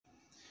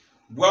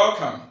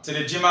Welcome to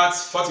the GMAT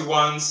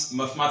 41's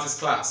mathematics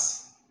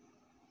class.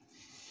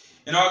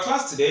 In our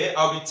class today,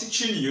 I'll be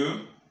teaching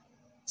you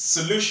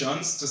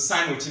solutions to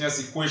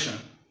simultaneous equation.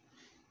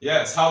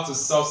 Yes, how to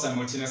solve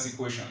simultaneous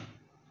equation.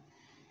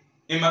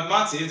 In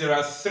mathematics, there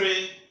are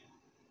three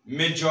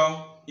major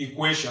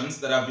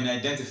equations that have been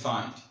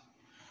identified.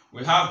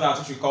 We have that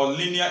which we call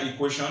linear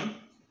equation,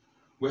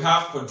 we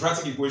have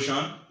quadratic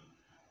equation,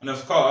 and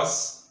of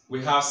course,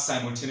 we have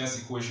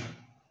simultaneous equation.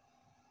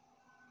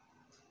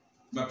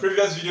 In my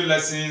previous video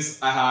lessons,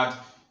 I had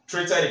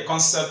treated the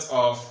concept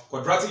of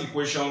quadratic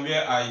equation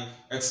where I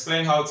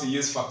explained how to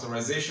use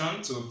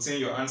factorization to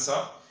obtain your answer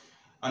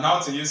and how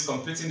to use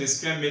completing the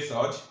square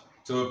method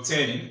to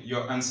obtain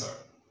your answer.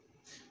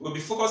 We'll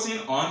be focusing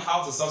on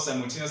how to solve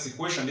simultaneous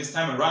equation this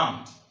time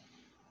around.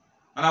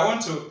 And I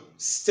want to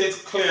state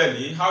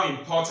clearly how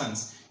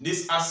important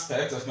this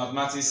aspect of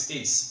mathematics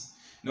is.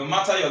 No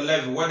matter your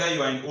level, whether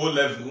you are in O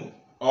level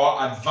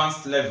or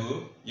advanced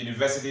level,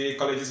 university,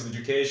 colleges of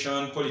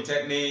education,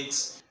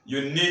 polytechnics,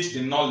 you need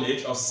the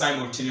knowledge of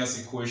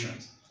simultaneous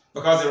equations.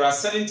 Because there are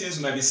certain things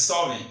you might be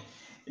solving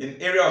in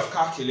area of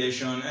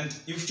calculation and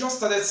you've just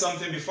started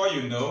something before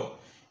you know,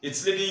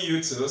 it's leading you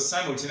to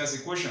simultaneous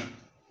equation.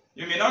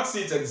 You may not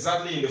see it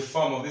exactly in the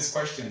form of these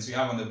questions we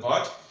have on the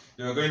board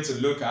that we're going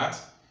to look at,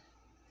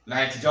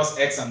 like just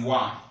x and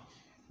y.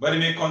 But it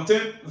may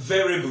contain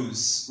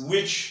variables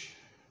which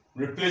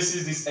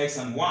replaces this x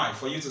and y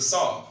for you to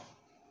solve.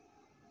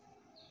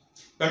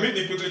 Permit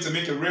me quickly to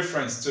make a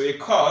reference to a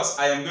course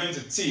I am going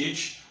to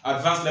teach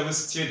advanced level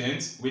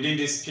students within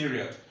this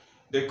period.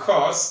 The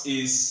course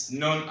is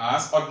known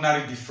as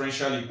Ordinary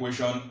Differential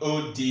Equation,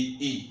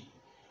 ODE.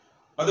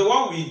 Although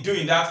what we do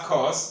in that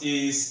course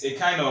is a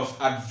kind of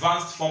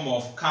advanced form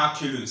of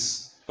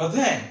calculus. But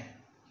then,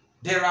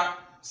 there are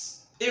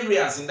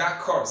areas in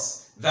that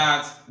course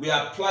that we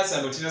apply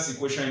simultaneous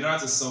equation in order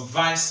to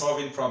survive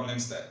solving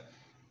problems there.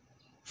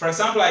 For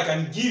example, I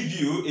can give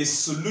you a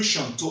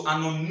solution to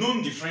an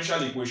unknown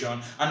differential equation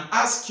and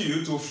ask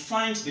you to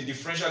find the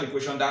differential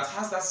equation that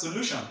has that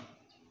solution.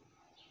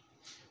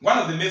 One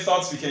of the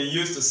methods we can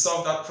use to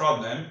solve that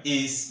problem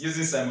is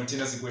using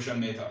simultaneous equation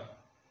method.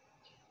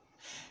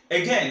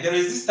 Again, there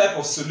is this type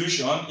of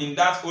solution in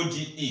that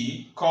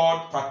ODE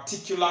called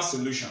particular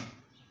solution.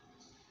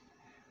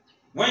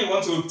 When you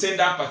want to obtain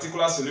that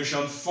particular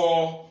solution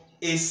for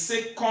a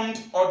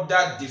second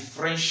order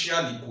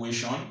differential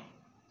equation,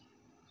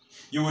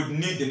 you would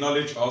need the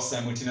knowledge of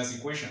simultaneous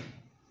equation.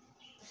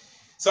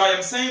 So I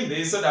am saying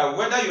this so that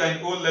whether you are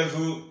in O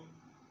level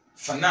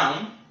for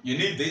now, you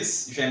need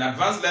this. If you're in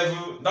advanced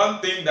level,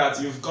 don't think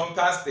that you've gone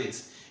past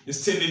it. You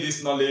still need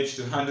this knowledge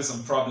to handle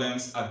some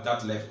problems at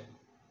that level.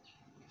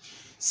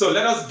 So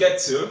let us get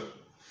to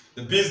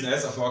the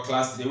business of our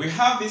class today. We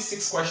have these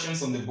 6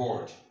 questions on the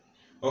board.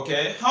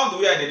 Okay, how do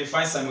we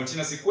identify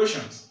simultaneous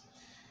equations?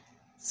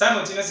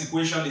 Simultaneous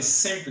equation is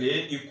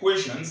simply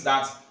equations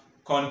that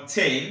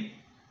contain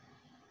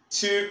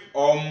 2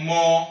 or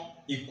more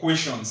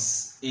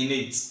equations in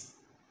it.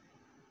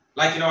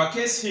 Like in our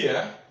case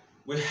here,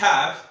 we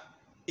have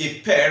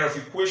a pair of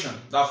equations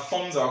that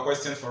forms our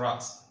question for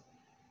us.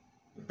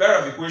 A pair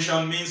of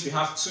equations means we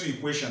have 2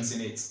 equations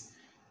in it.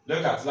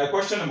 Look at, like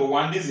question number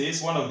 1, this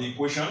is one of the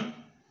equation,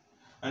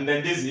 and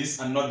then this is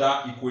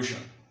another equation.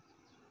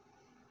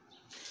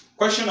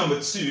 Question number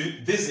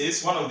 2, this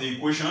is one of the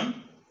equation,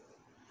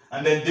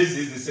 and then this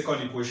is the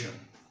second equation.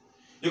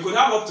 You could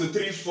have up to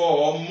 3, 4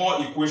 or more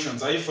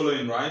equations, are you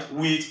following, right?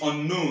 With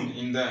unknown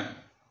in them.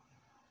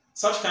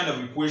 Such kind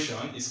of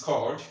equation is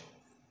called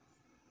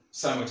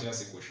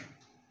simultaneous equation.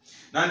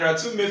 Now there are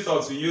 2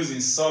 methods we use in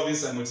solving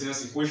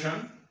simultaneous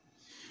equation.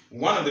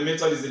 One of the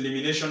methods is the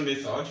elimination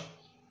method.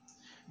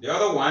 The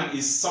other one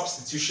is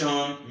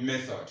substitution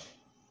method.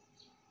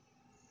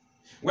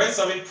 When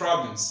solving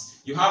problems,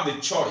 you have the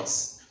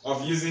choice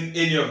of using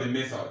any of the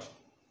method,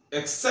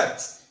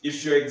 except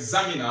if your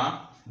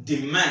examiner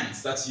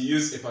demands that you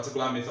use a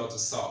particular method to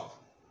solve.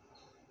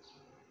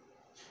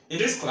 In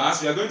this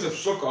class, we are going to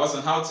focus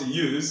on how to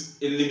use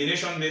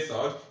elimination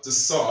method to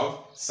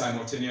solve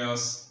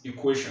simultaneous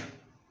equation.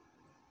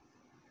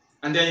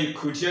 And then you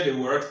could hear the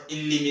word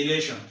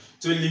elimination.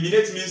 To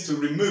eliminate means to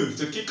remove,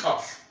 to kick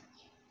off.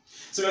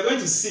 So we're going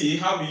to see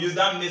how we use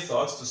that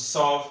method to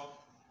solve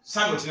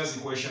simultaneous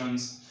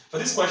equations for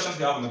these questions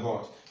we have on the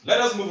board.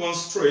 Let us move on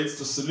straight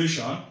to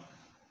solution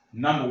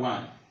number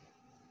 1.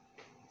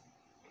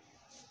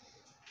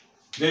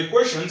 The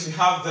equations we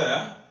have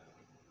there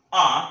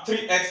are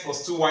 3x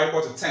plus 2y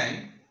equal to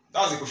 10.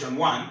 That's equation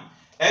 1.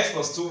 X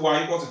plus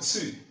 2y equal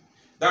to 2.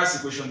 That's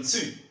equation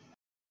 2.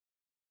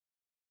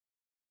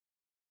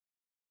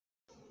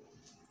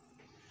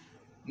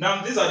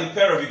 Now these are the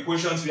pair of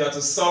equations we have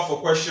to solve for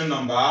question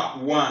number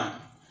 1.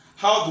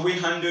 How do we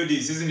handle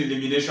this using the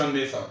elimination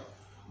method?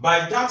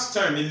 By that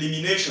term,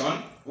 elimination,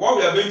 what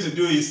we are going to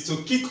do is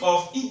to kick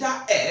off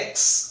either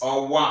x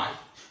or y.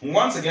 And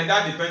once again,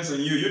 that depends on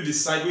you. You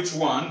decide which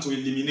one to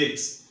eliminate.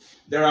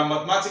 There are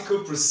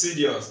mathematical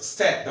procedures,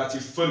 steps that you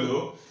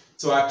follow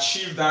to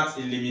achieve that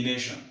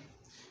elimination.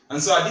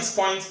 And so at this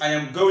point, I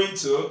am going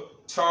to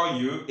tell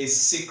you a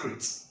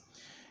secret.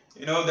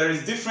 You know, there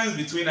is difference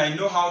between I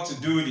know how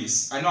to do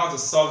this, I know how to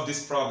solve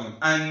this problem,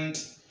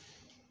 and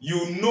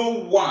you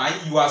know why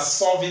you are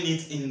solving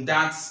it in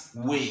that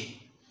way.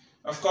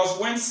 Of course,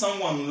 when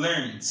someone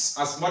learns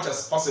as much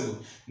as possible,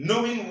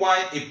 knowing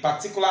why a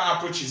particular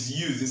approach is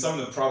used in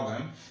solving the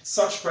problem,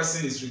 such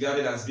person is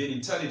regarded as being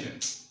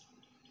intelligent.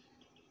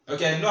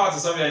 Okay, I know how to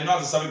solve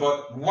it,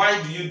 but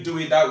why do you do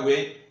it that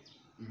way?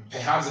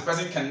 Perhaps the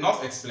person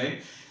cannot explain.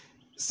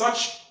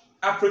 Such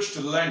approach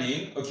to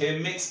learning, okay,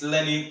 makes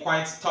learning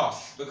quite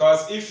tough,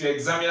 because if your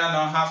examiner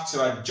now have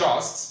to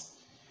adjust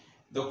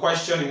the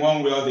question in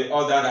one way or the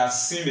other that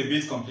seem a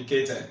bit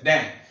complicated,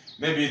 then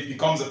maybe it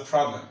becomes a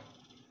problem.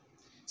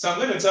 So I'm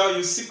going to tell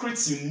you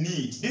secrets you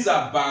need. These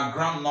are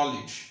background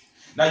knowledge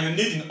that you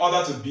need in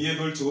order to be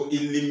able to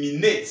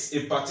eliminate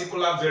a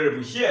particular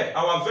variable. Here,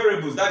 our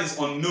variables that is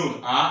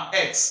unknown are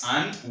x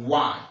and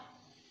y.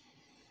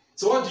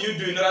 So what do you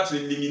do in order to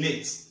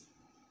eliminate?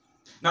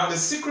 Now the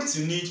secrets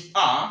you need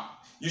are,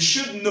 you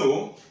should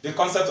know the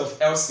concept of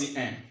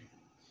LCM.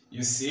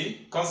 You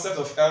see, concept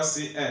of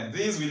LCM.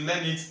 These we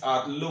learn it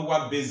at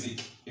lower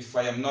basic, if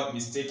I am not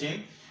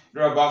mistaken.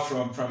 They're about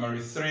from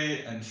primary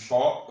 3 and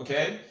 4,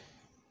 okay?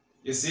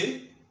 You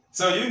see?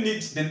 So you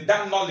need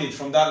that knowledge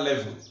from that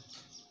level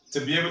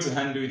to be able to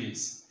handle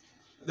this.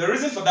 The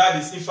reason for that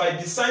is if I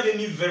decide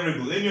any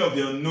variable, any of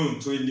the unknown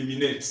to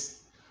eliminate,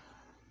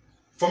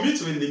 for me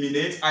to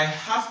eliminate, I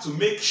have to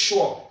make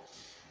sure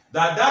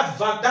that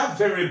that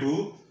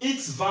variable,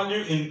 its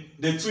value in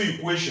the two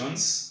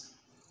equations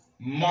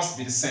must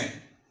be the same.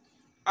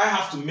 I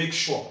have to make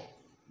sure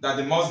that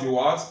they must be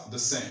what? The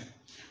same.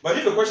 But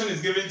if a question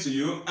is given to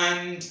you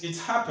and it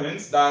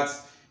happens that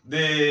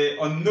the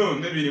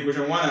unknown, maybe in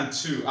equation 1 and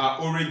 2, are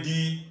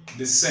already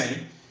the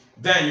same,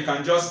 then you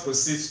can just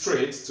proceed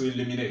straight to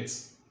eliminate.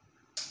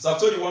 So I've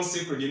told you one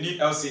secret, you need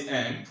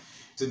LCM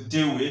to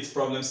deal with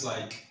problems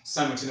like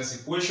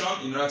simultaneous equation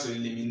in order to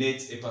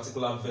eliminate a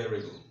particular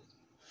variable.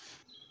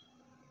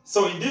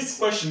 So in this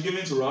question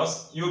given to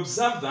us, you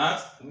observe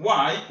that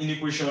y in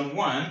equation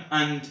 1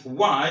 and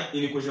y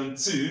in equation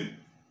 2,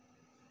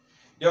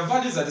 their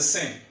values are the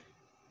same,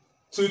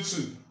 2,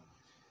 2.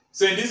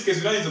 So in this case,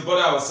 we don't need to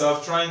bother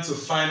ourselves trying to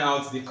find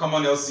out the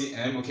common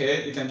LCM,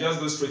 okay? You can just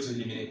go straight to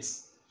eliminate,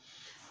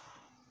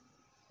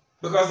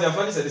 because their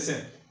values are the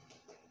same.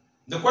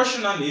 The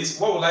question now is,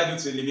 what will I do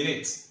to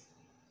eliminate?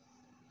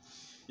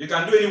 You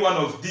can do any one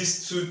of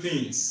these two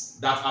things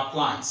that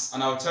applies,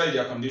 and I'll tell you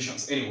their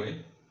conditions anyway.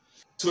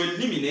 To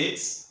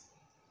eliminate,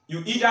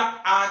 you either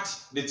add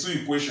the two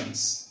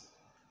equations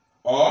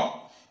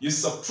or you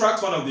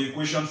subtract one of the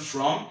equations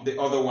from the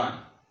other one.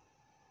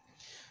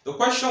 The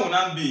question will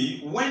now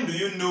be, when do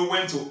you know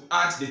when to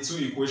add the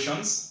two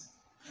equations?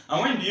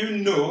 And when do you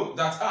know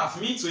that, for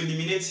me to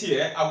eliminate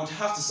here, I would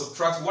have to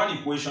subtract one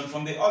equation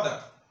from the other?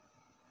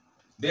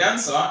 The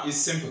answer is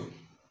simple.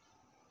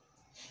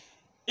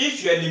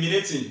 If you're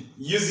eliminating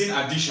using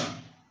addition,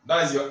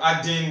 that is, you're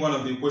adding one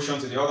of the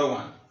equations to the other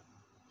one,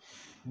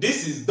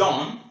 this is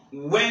done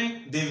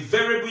when the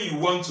variable you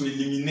want to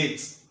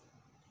eliminate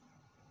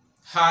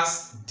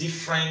has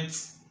different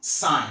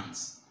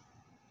signs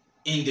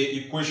in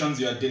the equations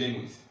you are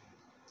dealing with.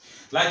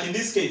 Like in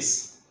this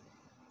case,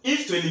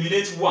 if to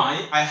eliminate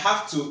y, I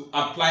have to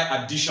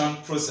apply addition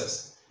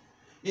process.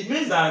 It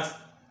means that,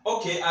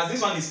 okay, as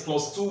this one is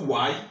plus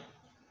 2y,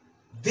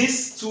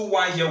 this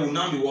 2y here will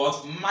now be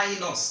what?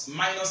 Minus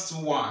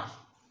 2y.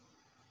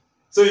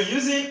 So in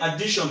using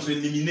addition to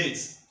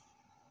eliminate,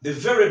 the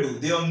variable,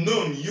 the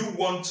unknown you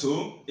want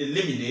to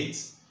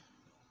eliminate,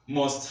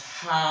 must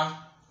have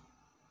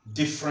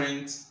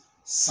different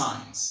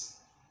signs.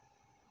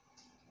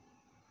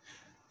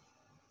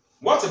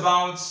 What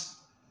about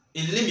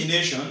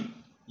elimination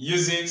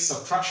using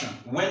subtraction?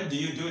 When do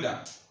you do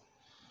that?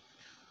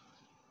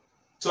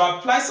 To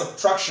apply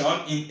subtraction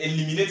in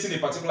eliminating a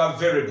particular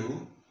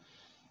variable,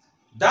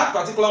 that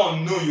particular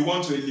unknown you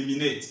want to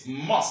eliminate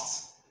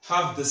must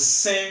have the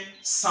same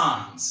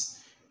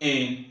signs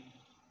in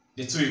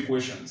the two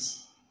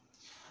equations.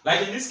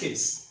 Like in this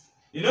case,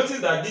 you notice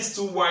that this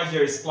 2y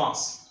here is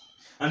plus,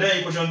 and then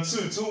equation 2,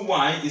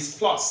 2y is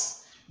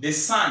plus. The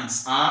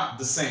signs are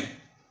the same.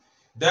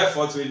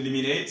 Therefore, to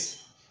eliminate,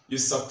 you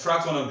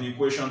subtract one of the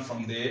equations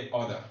from the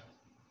other.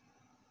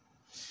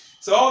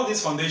 So all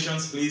these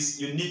foundations, please,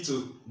 you need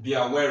to be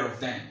aware of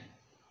them.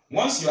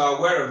 Once you are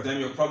aware of them,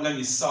 your problem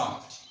is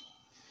solved.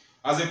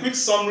 As a quick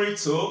summary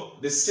to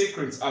the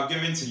secrets I've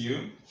given to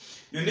you,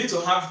 you need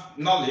to have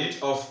knowledge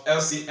of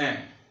LCM.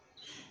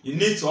 You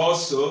need to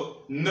also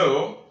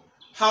know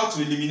how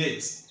to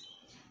eliminate,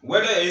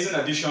 whether you're using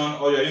addition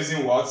or you're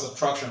using what?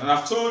 Subtraction. And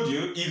I've told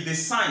you, if the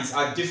signs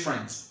are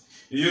different,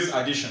 you use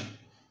addition.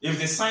 If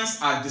the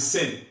signs are the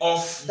same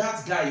of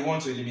that guy you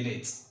want to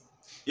eliminate,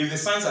 if the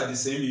signs are the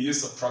same, you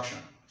use subtraction.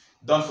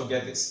 Don't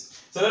forget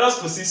this. So let us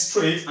proceed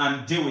straight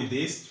and deal with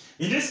this.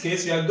 In this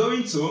case, we are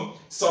going to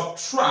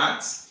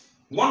subtract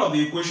one of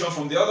the equations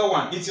from the other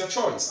one. It's your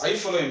choice. Are you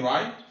following,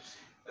 right?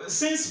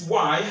 Since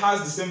y has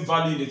the same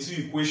value in the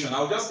two equations,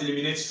 I'll just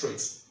eliminate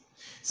straight.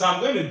 So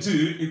I'm going to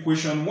do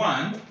equation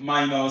 1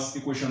 minus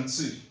equation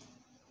 2.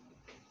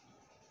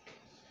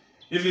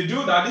 If you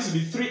do that, this will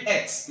be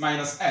 3x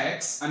minus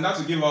x, and that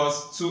will give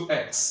us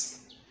 2x.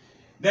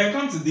 Then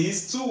come to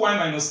this, 2y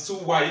minus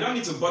 2y. You don't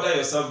need to bother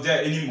yourself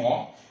there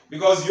anymore,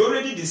 because you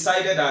already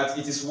decided that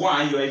it is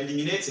y you are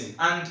eliminating,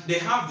 and they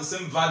have the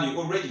same value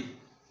already.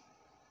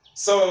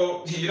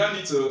 So you don't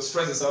need to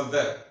stress yourself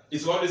there.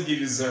 It will always give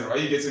you 0. Are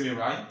you getting me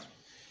right?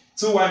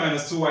 2y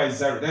minus 2y is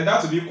 0. Then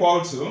that will be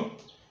equal to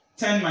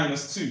 10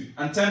 minus 2.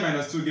 And 10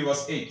 minus 2 give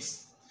us 8.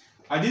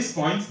 At this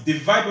point,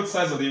 divide both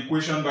sides of the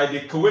equation by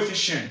the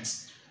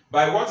coefficient,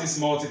 by what is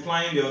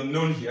multiplying the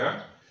unknown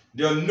here.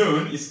 The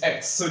unknown is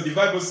x. So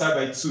divide both sides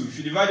by 2. If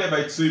you divide it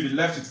by 2, you'll be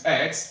left with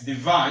x.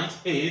 Divide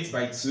 8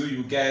 by 2,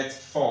 you get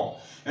 4.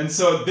 And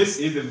so this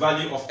is the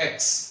value of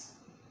x.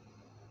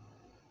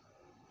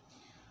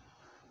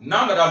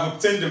 Now that I've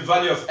obtained the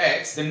value of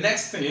x, the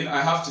next thing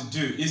I have to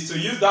do is to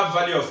use that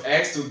value of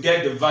x to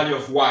get the value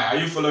of y. Are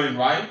you following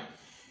right?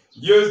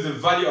 Use the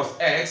value of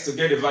x to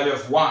get the value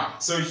of y.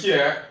 So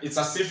here, it's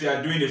as if you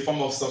are doing a form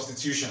of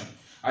substitution.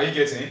 Are you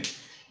getting?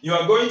 You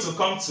are going to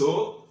come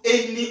to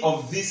any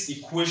of these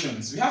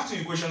equations. We have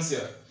 2 equations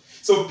here.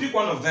 So pick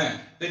one of them.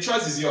 The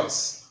choice is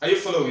yours. Are you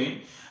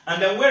following?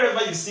 And then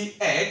wherever you see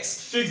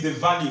x, fix the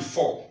value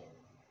 4.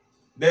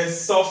 Then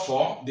solve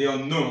for the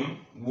unknown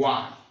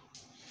y.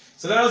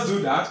 So let us do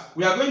that.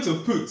 We are going to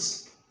put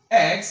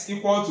x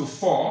equal to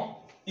 4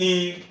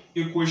 in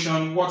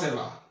equation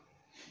whatever.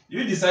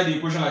 You decide the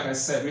equation like I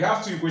said. We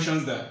have 2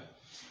 equations there.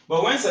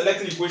 But when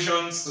selecting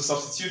equations to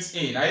substitute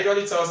in, I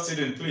usually tell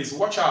students, please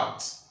watch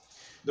out.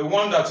 The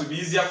one that will be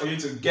easier for you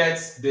to get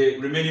the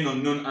remaining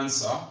unknown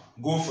answer,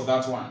 go for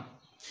that one.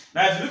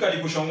 Now if you look at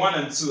equation 1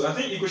 and 2, I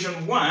think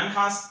equation 1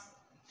 has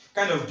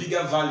kind of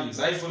bigger values.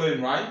 Are you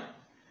following right?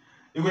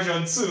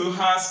 Equation 2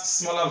 has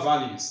smaller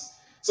values.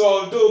 So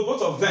although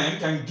both of them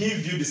can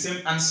give you the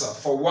same answer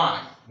for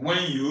y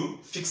when you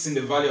fix in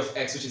the value of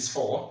x, which is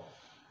 4,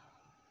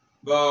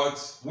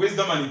 but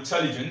wisdom and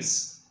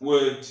intelligence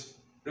would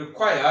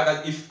require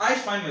that if I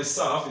find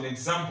myself in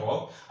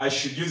example, I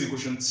should use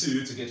equation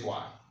 2 to get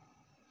y.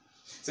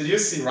 So you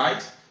see,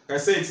 right? Like I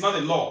say, it's not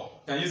a law.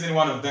 You can use any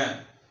one of them.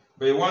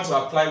 But you want to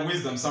apply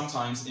wisdom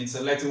sometimes in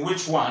selecting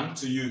which one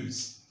to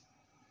use.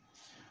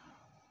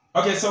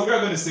 Okay, so we are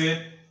going to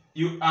say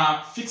you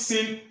are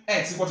fixing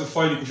x equal to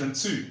 4 in equation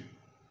 2.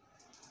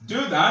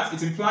 Do that,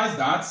 it implies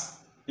that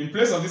in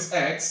place of this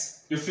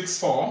x, you fix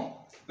 4.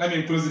 Let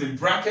me enclose it in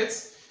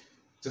brackets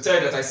to tell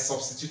you that I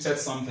substituted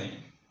something.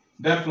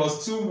 Then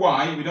plus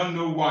 2y, we don't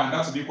know y, and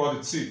that will be equal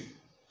to 2.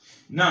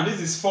 Now this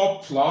is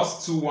 4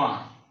 plus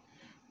 2y.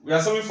 We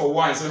are solving for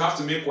y, so we have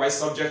to make y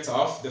subject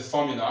of the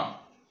formula.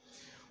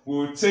 We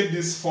will take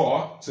this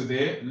 4 to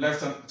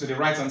the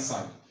right hand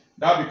side.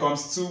 That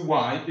becomes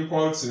 2y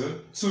equal to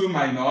 2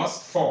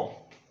 minus 4.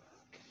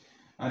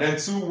 And then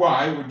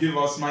 2y will give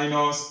us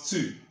minus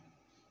 2.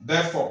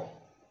 Therefore,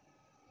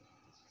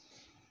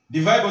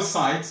 divide both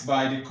sides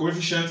by the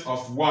coefficient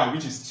of y,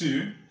 which is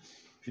 2.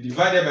 If you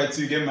divide it by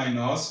 2, you get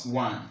minus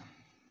 1.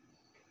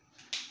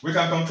 We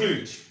can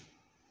conclude.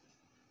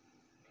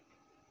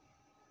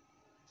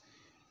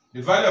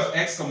 The value of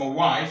x,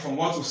 y, from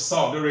what we've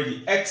solved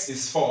already, x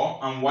is 4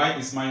 and y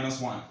is minus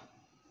 1.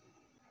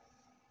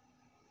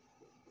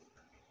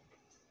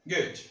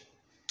 Good.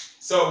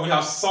 So we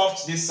have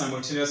solved this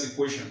simultaneous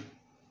equation.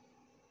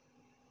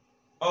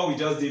 All we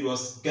just did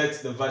was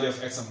get the value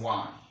of x and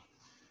y.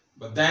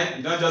 But then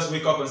you don't just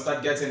wake up and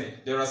start getting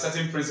it. There are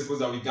certain principles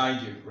that will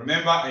guide you.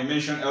 Remember, I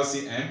mentioned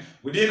LCM.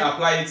 We didn't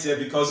apply it here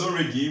because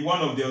already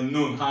one of the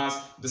unknown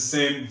has the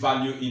same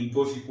value in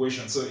both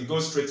equations. So it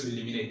goes straight to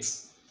eliminate.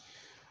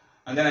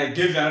 And then I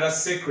gave you another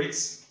secret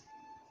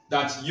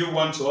that you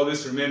want to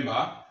always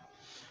remember.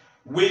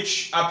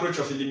 Which approach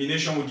of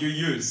elimination would you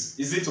use?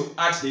 Is it to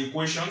add the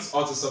equations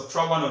or to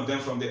subtract one of them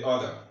from the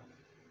other?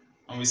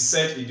 And we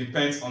said it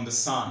depends on the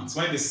signs.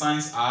 When the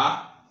signs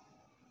are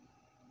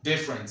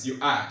different, you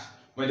add.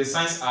 When the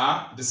signs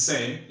are the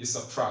same, you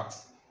subtract.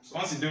 So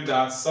once you do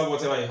that, solve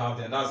whatever you have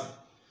there. That's it.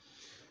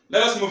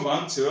 Let us move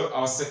on to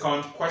our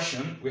second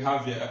question we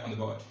have here on the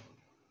board.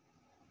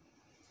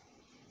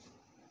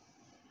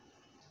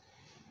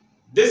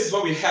 This is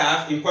what we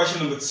have in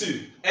question number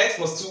 2. X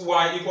plus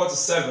 2y equal to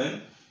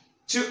 7.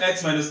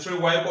 2x minus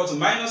 3y equal to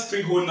minus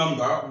 3 whole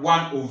number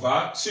 1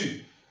 over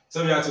 2.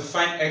 So we have to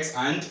find x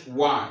and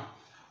y.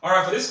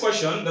 Alright, for this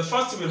question, the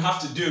first thing we'll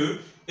have to do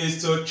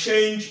is to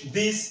change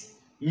this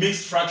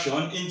mixed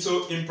fraction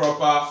into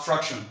improper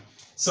fraction.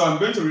 So I'm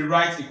going to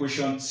rewrite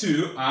equation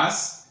 2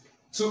 as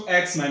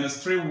 2x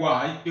minus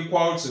 3y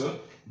equal to,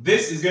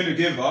 this is going to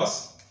give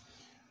us,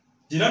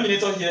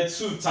 denominator here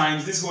 2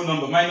 times this whole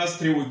number minus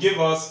 3 will give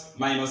us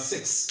minus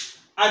 6.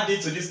 Add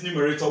it to this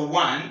numerator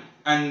 1.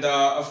 And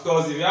of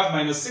course, if you have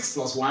minus 6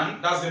 plus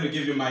 1, that's going to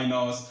give you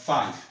minus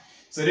 5.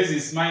 So this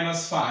is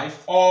minus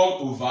 5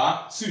 all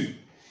over 2.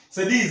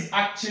 So this is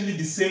actually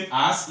the same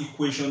as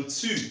equation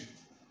 2.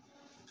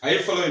 Are you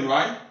following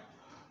right?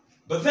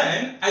 But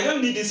then, I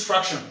don't need this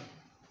fraction.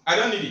 I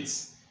don't need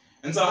it.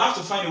 And so I have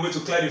to find a way to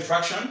clear the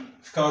fraction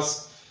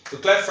because So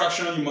clear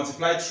fraction, you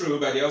multiply through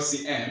by the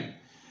LCM.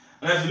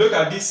 And if you look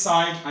at this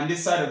side and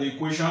this side of the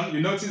equation,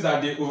 you notice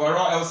that the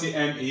overall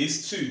LCM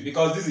is 2,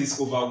 because this is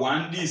over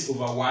 1, this is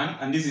over 1,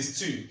 and this is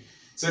 2.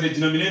 So the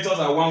denominators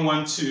are 1,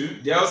 1, 2.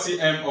 The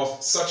LCM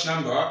of such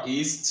number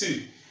is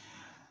 2.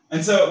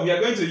 And so we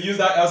are going to use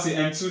that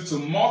LCM2 to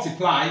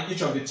multiply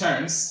each of the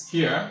terms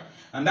here,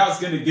 and that's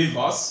going to give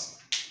us,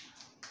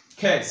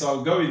 okay, so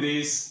I'll go with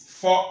this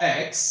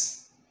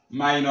 4x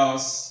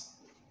minus,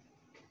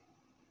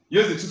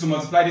 use the 2 to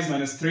multiply this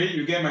minus 3,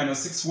 you get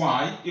minus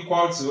 6y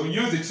equal to,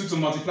 use the 2 to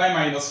multiply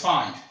minus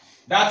 5.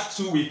 That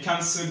 2 will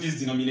cancel this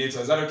denominator,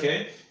 is that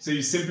okay? So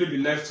you simply be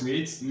left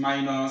with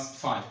minus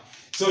 5.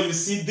 So you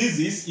see this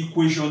is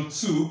equation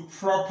 2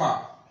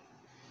 proper.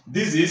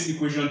 This is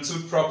equation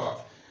 2 proper.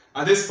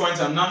 At this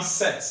point I'm now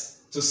set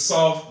to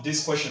solve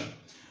this question.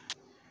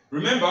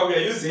 Remember, we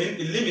are using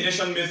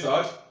elimination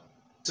method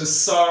to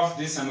solve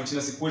this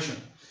simultaneous equation.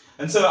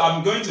 And so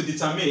I'm going to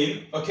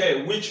determine,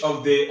 okay, which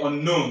of the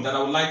unknown that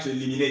I would like to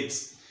eliminate.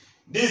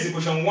 This is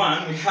equation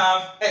 1, we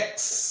have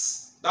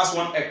x, that's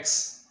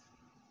 1x,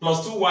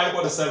 plus 2y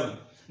equal to 7.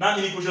 Now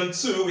in equation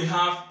 2, we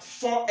have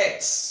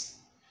 4x,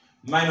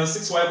 minus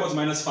 6y equal to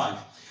minus 5.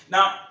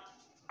 Now,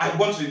 I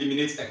want to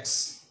eliminate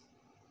x.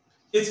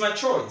 It's my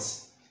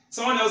choice.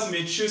 Someone else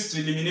may choose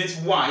to eliminate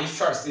y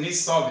first in its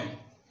solving,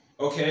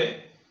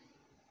 okay?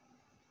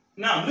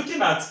 Now,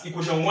 looking at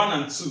equation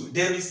 1 and 2,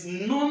 there is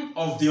none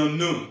of the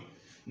unknown.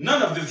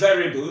 None of the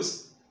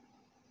variables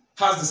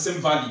has the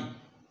same value.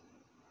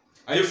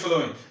 Are you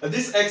following?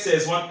 This x here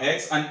is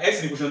 1x and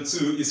x in equation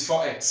 2 is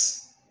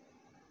 4x.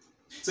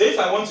 So if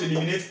I want to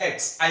eliminate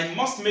x, I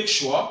must make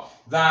sure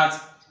that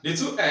the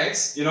two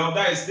x,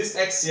 that is this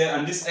x here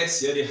and this x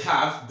here, they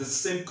have the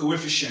same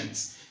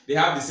coefficients. They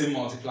have the same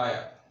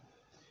multiplier.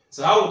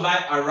 So how would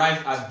I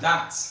arrive at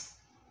that?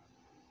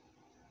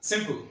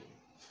 Simple.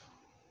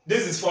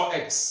 This is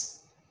 4x.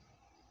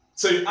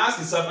 So you ask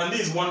yourself, and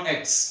this is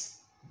 1x.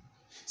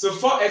 So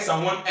 4x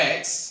and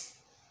 1x,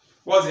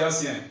 what's the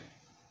LCM?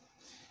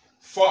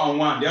 4 and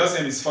 1, the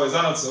LCM is 4, is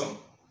that not so?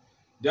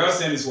 The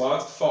LCM is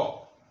what?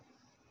 4.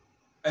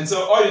 And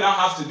so all you now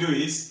have to do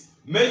is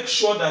make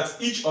sure that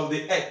each of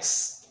the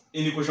x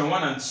in equation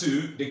 1 and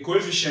 2, the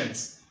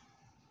coefficient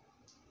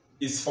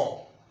is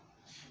 4.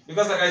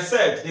 Because like I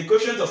said, the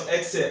coefficient of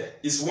x here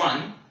is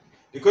 1,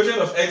 the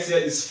coefficient of x here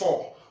is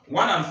 4.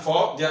 1 and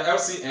 4, their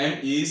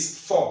LCM is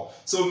 4.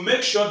 So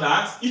make sure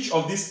that each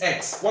of these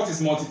x, what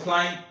is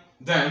multiplying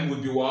them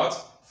would be what?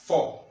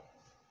 4.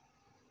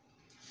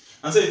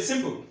 And so it's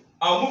simple.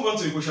 I'll move on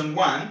to equation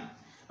 1,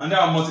 and then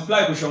I'll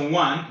multiply equation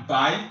 1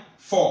 by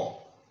 4.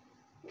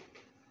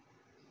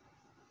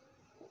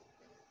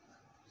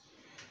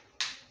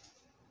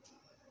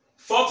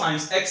 Four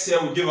times x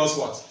here will give us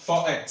what?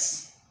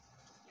 4x.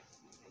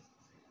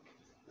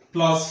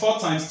 Plus 4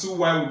 times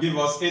 2y will give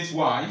us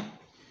 8y.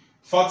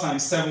 4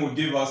 times 7 will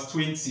give us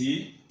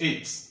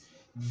 28.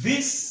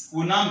 This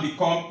will now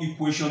become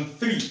equation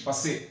 3 per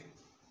se.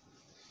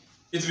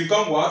 It will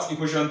become what?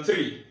 Equation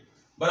 3.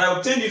 But I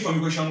obtained it from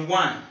equation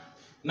 1.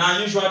 Now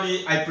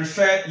usually I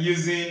prefer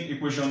using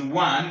equation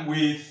 1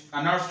 with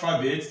an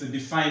alphabet to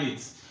define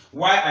it.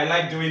 Why I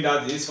like doing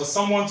that is for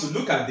someone to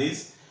look at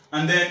this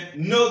and then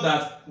know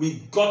that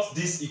we got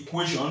this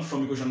equation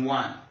from equation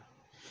 1.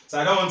 So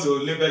I don't want to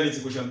label it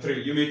equation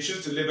 3. You may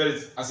choose to label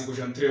it as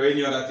equation 3 or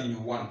any other thing you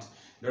want.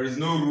 There is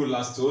no rule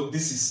as to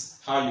this is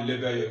how you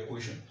label your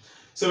equation.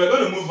 So we're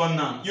going to move on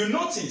now. You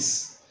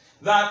notice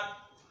that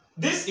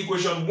this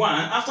equation 1,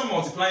 after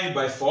multiplying it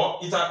by 4,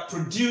 it had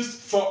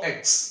produced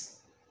 4x.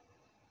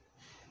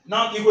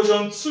 Now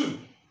equation 2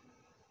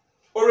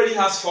 already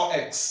has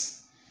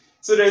 4x.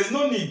 So there is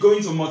no need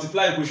going to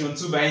multiply equation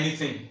 2 by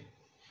anything.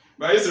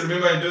 But I used to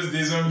remember in those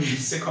days when we were in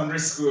secondary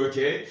school,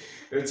 okay?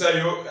 They'll tell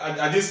you,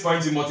 at this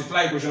point you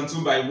multiply equation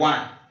 2 by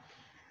 1.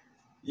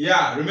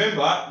 Yeah,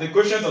 remember, the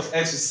quotient of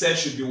x we said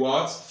should be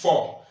what?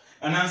 4.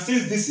 And then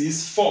since this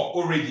is 4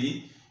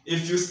 already,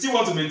 if you still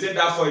want to maintain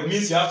that 4, it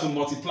means you have to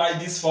multiply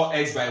this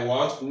 4x by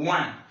what?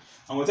 1.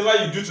 And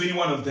whatever you do to any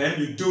one of them,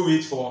 you do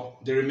it for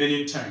the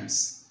remaining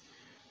terms.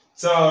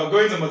 So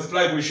going to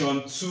multiply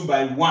equation 2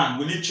 by 1,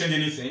 will it change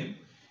anything?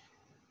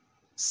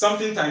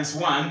 Something times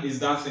 1 is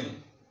that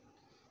thing.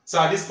 So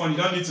at this point, you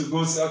don't need to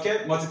go say,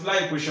 okay, multiply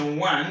equation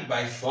 1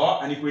 by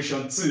 4 and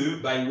equation 2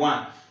 by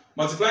 1.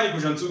 Multiplying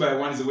equation 2 by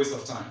 1 is a waste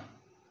of time.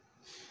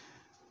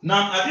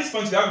 Now, at this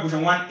point, we have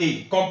equation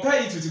 1a.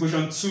 Compare it with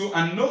equation 2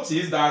 and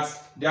notice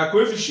that their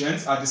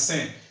coefficients are the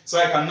same. So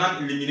I can now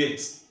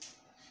eliminate.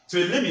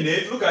 To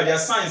eliminate, look at their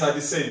signs are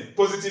the same.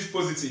 Positive,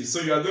 positive.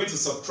 So you are going to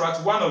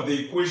subtract one of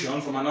the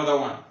equation from another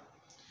one.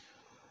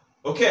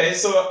 Okay,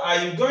 so I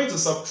am going to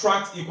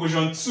subtract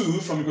equation 2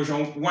 from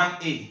equation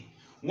 1a.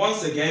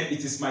 Once again, it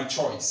is my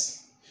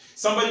choice.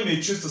 Somebody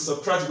may choose to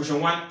subtract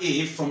equation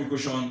 1a from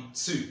equation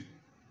 2.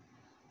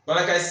 But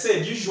like I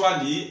said,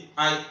 usually,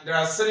 there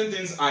are certain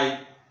things I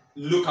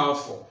look out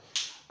for.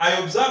 I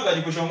observe that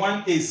equation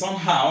 1a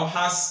somehow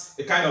has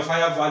a kind of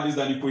higher values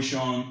than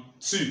equation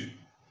 2.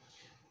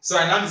 So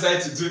I now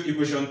decide to do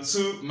equation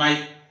 2,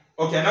 I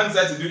now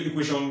decide to do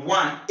equation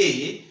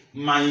 1a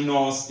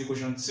minus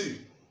equation 2.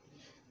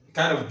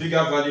 Kind of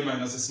bigger value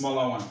minus a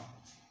smaller one.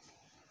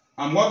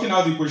 I'm working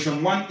out the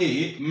equation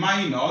 1a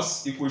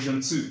minus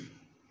equation 2.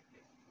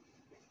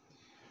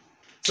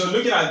 So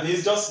looking at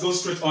this, just go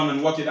straight on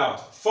and work it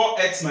out.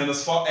 4x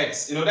minus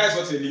 4x, that's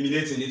what you're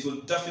eliminating. It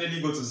will definitely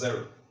go to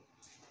 0.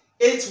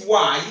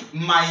 8y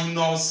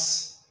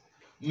minus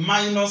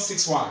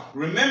 6y.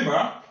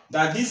 Remember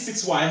that this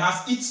 6y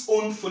has its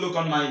own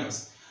follow-on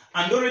minus.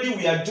 And already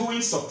we are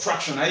doing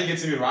subtraction. Are you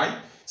getting me right?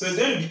 So it's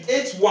going to be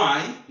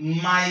 8y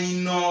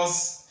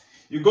minus,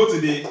 you go to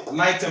the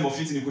like term of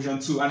it in equation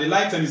 2, and the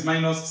like term is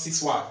minus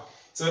 6y.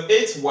 So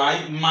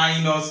 8y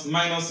minus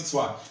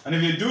 6y. And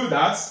if you do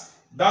that,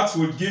 that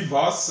would give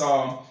us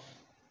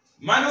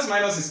minus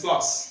minus is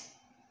plus.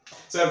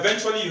 So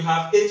eventually you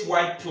have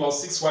 8y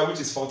plus 6y, which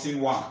is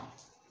 14y.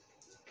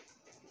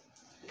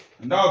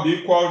 And that will be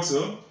equal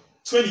to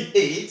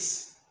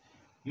 28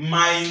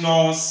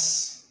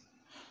 minus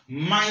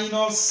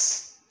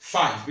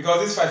 5, because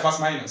this 5 has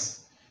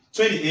minus.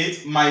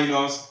 28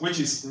 minus, which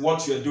is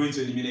what you are doing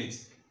to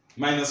eliminate,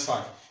 minus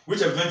 5,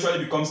 which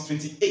eventually becomes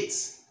 28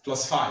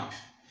 plus 5.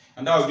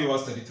 And that will give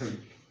us 33.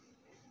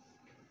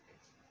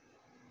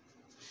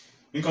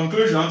 In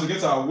conclusion, to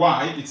get our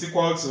y, it's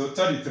equal to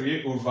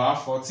 33 over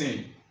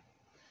 14.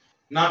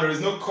 Now, there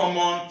is no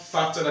common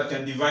factor that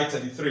can divide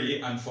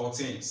 33 and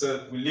 14.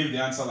 So, we leave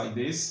the answer like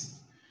this.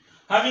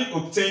 Having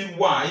obtained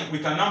y, we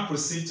can now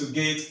proceed to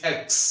get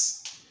x.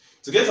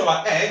 To get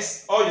our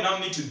x, all you now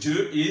need to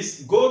do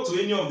is go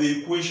to any of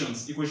the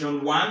equations,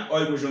 equation 1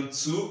 or equation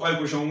 2 or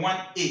equation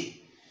 1a.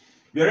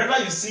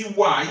 Wherever you see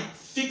y,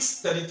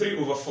 fix 33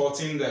 over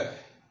 14 there.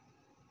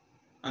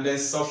 And then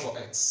solve for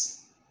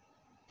x.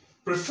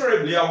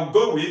 Preferably, I will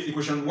go with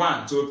equation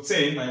 1 to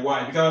obtain my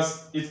y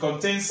because it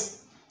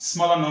contains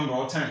smaller number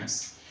of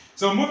terms.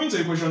 So moving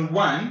to equation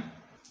 1,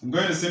 I'm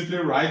going to simply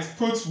write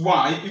put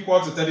y equal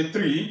to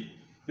 33.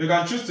 You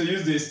can choose to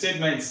use the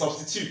statement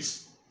substitute.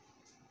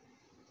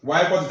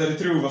 Y equal to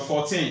 33 over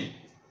 14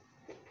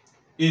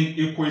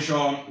 in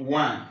equation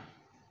 1.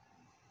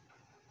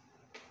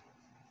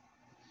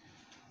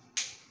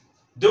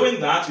 Doing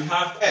that, we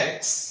have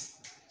x,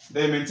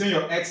 then maintain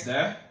your x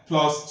there,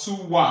 plus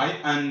 2y,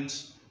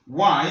 and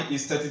y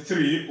is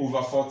 33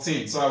 over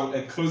 14. So I will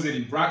enclose it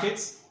in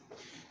brackets.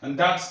 And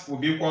that will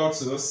be equal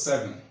to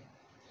 7.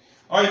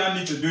 All you now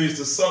need to do is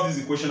to solve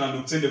this equation and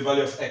obtain the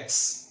value of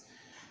x.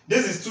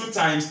 This is 2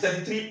 times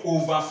 33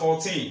 over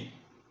 14.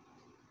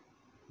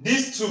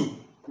 These 2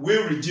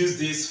 will reduce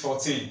this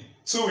 14.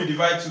 2 will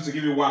divide 2 to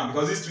give you 1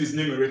 because this 2 is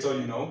numerator,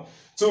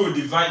 2 will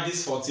divide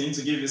this 14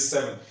 to give you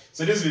 7.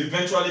 So this will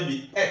eventually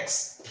be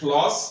x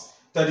plus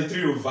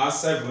 33 over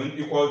 7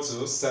 equal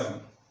to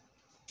 7.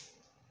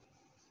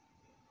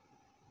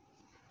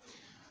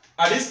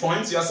 At this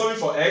point, you are solving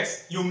for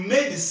x. You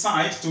may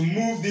decide to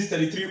move this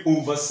 33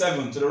 over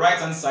 7 to the right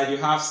hand side. You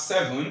have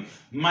 7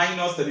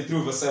 minus 33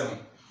 over 7.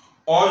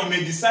 Or you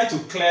may decide to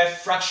clear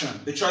fraction.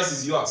 The choice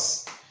is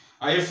yours.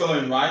 Are you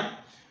following, right?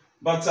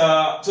 But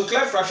to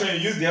clear fraction,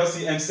 you use the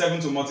LCM 7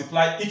 to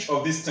multiply each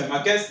of these terms.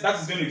 I guess that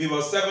is going to give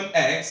us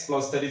 7x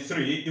plus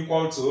 33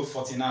 equal to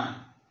 49.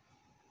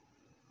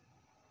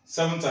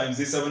 7 times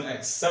the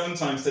 7x. 7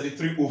 times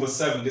 33 over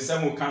 7. The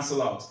 7 will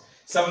cancel out.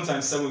 7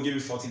 times 7 will give you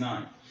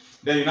 49.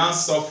 Then you now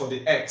solve for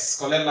the x,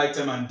 collect like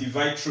term and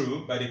divide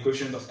through by the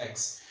quotient of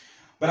x.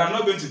 But I'm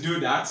not going to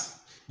do that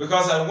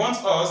because I want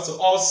us to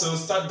also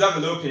start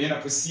developing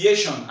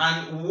appreciation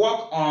and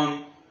work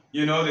on,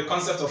 the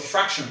concept of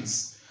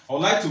fractions. I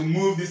would like to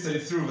move this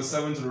 33 over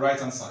 7 to the right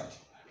hand side.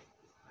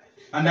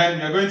 And then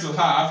we are going to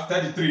have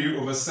 33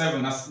 over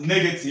 7 as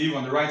negative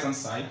on the right hand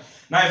side.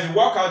 Now if you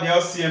work out the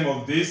LCM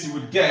of this, you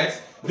would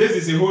get this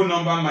is a whole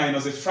number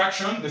minus a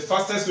fraction. The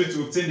fastest way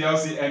to obtain the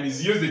LCM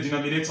is use the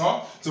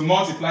denominator to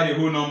multiply the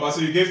whole number.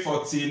 So you get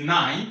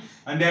 49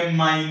 and then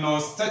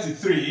minus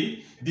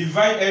 33.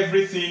 Divide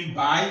everything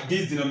by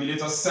this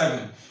denominator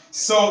 7.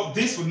 So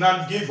this would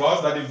now give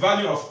us that the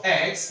value of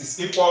x is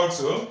equal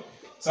to,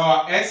 so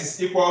our x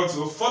is equal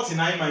to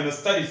 49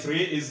 minus 33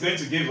 is going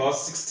to give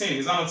us 16.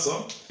 Is that not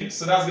so?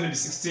 So that's going to be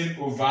 16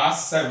 over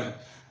 7.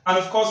 And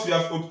of course we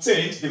have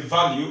obtained the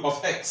value of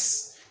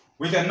x.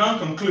 We can now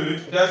conclude,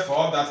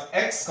 therefore, that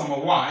x,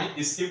 y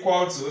is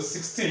equal to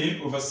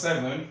 16 over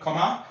 7,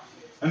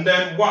 and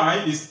then y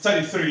is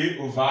 33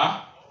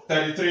 over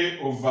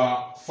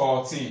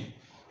 14.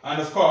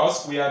 And of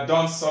course, we are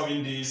done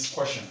solving this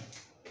question.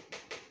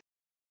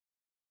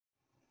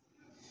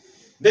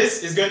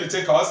 This is going to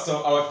take us to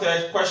our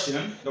third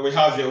question that we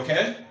have here,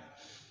 okay?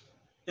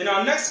 In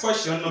our next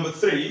question, number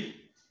 3,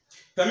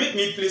 permit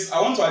me, please, I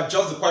want to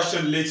adjust the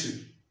question a little.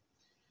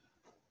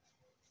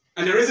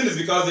 And the reason is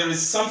because there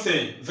is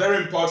something very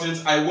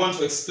important I want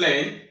to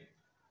explain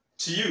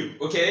to you,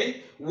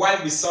 okay,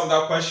 while we solve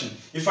that question.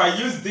 If I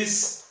use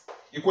this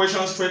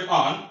equation straight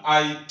on,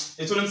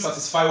 it wouldn't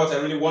satisfy what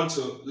I really want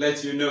to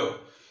let you know.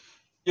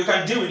 You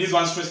can deal with this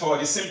one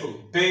straightforward. It's simple.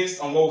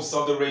 Based on what we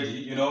solved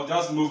already,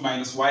 just move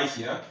minus y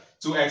here,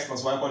 2x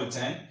plus y equal to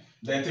 10,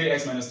 then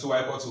 3x minus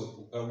 2y equal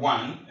to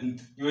 1,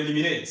 and you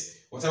eliminate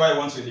whatever I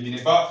want to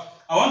eliminate. But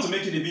I want to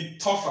make it a bit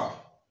tougher,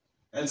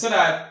 and so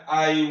that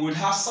I would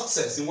have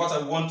success in what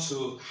I want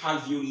to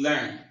have you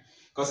learn,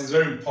 because it's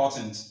very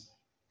important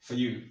for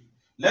you.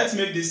 Let's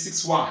make this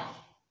 6y,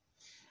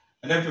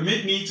 and then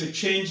permit me to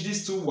change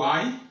this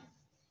 2y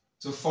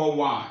to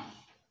 4y.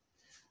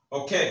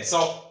 Okay,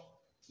 so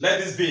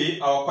let this be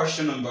our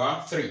question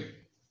number 3.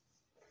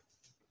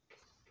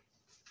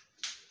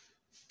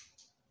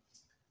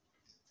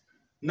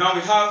 Now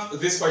we have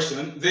this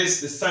question, this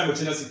is the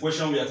simultaneous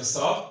equation we have to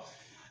solve.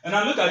 And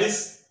now look at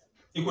this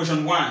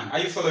equation 1. Are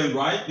you following,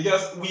 right?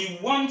 Because we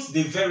want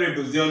the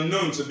variables, the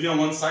unknown, to be on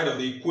one side of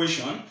the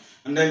equation,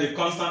 and then the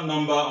constant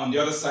number on the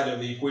other side of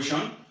the equation,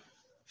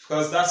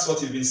 because that's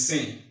what you've been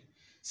seeing.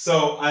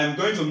 So I'm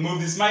going to move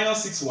this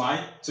minus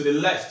 6y to the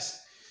left,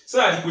 so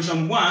that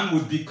equation 1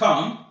 would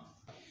become,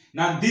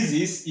 now this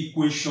is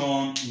equation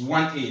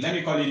 1a. Let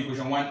me call it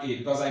equation 1a,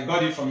 because I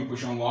got it from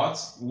equation what?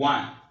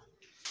 1.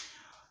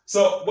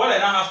 So what I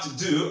now have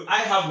to do, I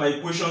have my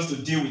equations to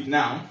deal with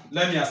now.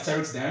 Let me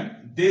asterisk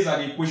them. These are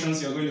the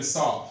equations you're going to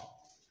solve.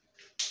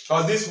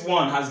 Because this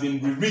one has been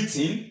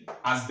rewritten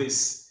as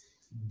this.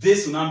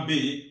 This will now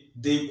be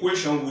the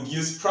equation we would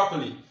use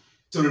properly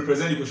to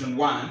represent equation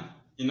 1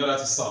 in order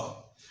to solve.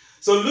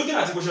 So looking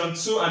at equation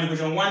 2 and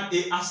equation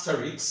 1a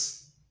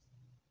asterisk,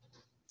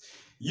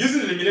 using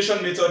the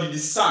elimination method, you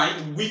decide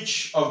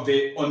which of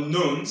the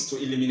unknowns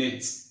to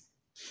eliminate.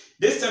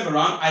 This time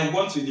around, I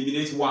want to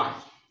eliminate y.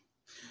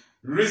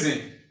 Reason,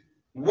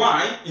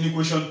 y in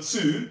equation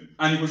 2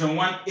 and equation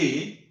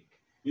 1a,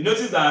 you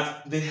notice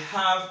that they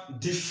have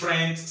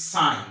different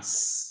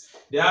signs.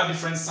 They have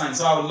different signs.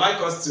 So I would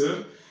like us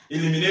to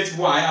eliminate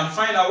y and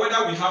find out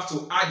whether we have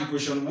to add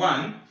equation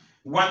 1,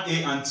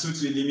 1a and 2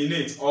 to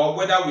eliminate, or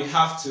whether we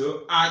have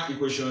to add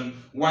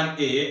equation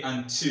 1a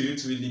and 2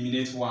 to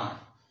eliminate y.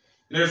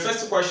 In the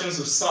first two questions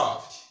we've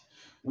solved,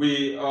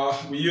 we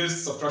used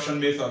subtraction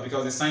method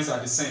because the signs are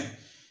the same.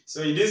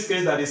 So in this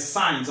case, that the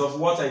signs of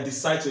what I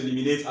decide to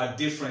eliminate are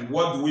different.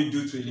 What do we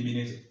do to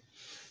eliminate it?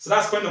 So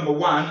that's point number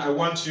 1 I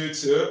want you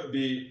to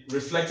be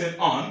reflecting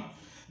on.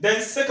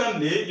 Then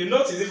secondly, you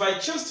notice if I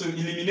choose to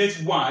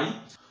eliminate y,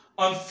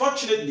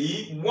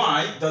 unfortunately,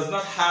 y does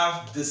not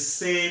have the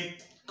same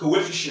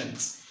coefficient.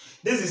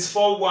 This is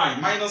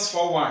 4y minus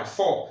 4y,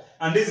 4.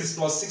 And this is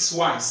plus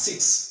 6y,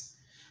 6.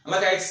 And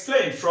like I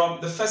explained from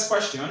the first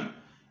question,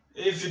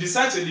 if you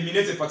decide to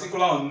eliminate a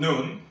particular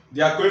unknown,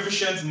 their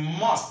coefficients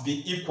must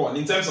be equal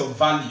in terms of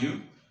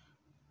value,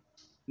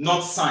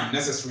 not sign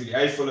necessarily.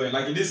 Are you following?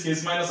 Like in this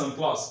case, minus and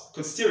plus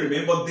could still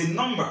remain, but the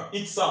number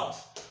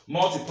itself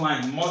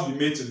multiplying must be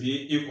made to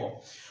be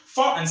equal.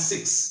 4 and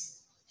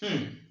 6.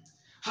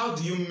 How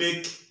do you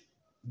make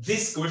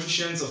these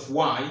coefficients of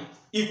y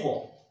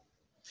equal?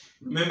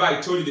 Remember, I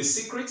told you the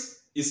secret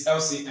is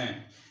LCM.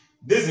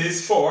 This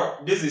is 4,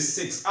 this is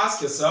 6.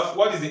 Ask yourself,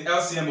 what is the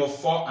LCM of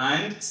 4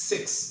 and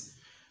 6?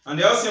 And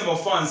the LCM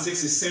of 4 and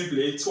 6 is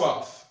simply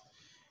 12.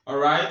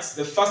 Alright,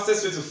 the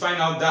fastest way to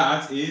find out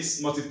that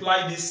is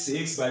multiply this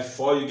 6 by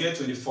 4, you get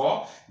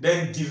 24.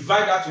 Then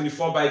divide that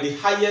 24 by the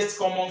highest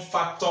common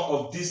factor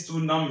of these two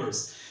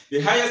numbers.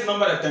 The highest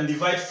number that can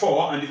divide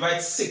 4 and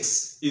divide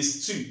 6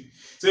 is 2.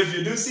 So if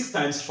you do 6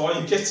 times 4,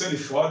 you get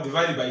 24.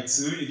 Divided by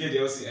 2, you get the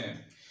LCM.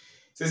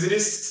 So see,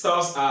 these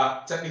stuffs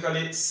are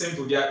technically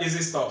simple. They are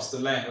easy stuffs to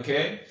learn,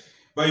 okay?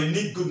 But you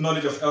need good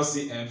knowledge of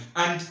LCM.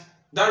 And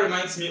that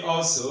reminds me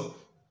also,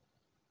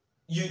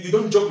 you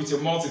don't joke with your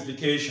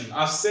multiplication.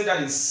 I've said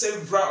that in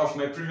several of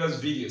my previous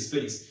videos,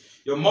 please.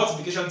 Your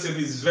multiplication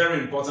table is very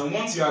important.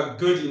 Once you are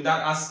good in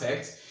that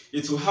aspect,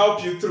 it will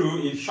help you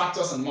through in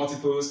factors and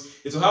multiples.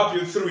 It will help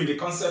you through in the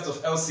concept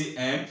of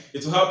LCM.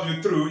 It will help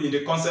you through in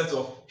the concept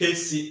of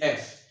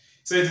HCF.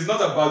 So it is not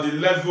about the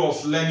level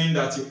of learning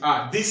that you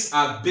are. These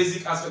are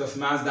basic aspects of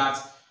maths that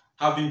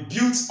have been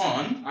built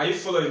on, are you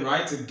following,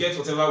 right, to get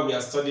whatever we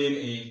are studying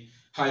in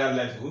higher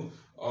level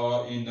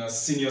or in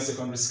senior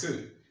secondary school.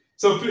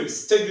 So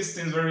please, take these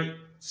things very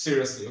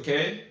seriously,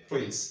 okay?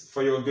 Please,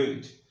 for your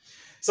good.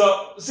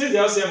 So, since the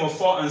LCM of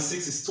 4 and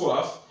 6 is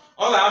 12,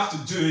 all I have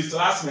to do is to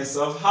ask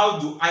myself, how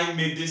do I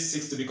make this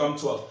 6 to become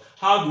 12?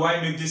 How do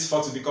I make this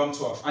 4 to become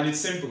 12? And it's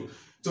simple.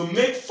 To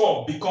make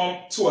 4 become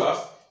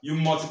 12, you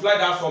multiply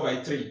that 4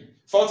 by 3.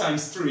 4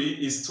 times 3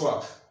 is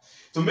 12.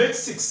 To make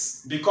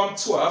 6 become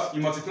 12,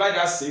 you multiply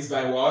that 6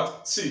 by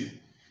what? 2.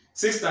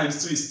 6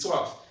 times 2 is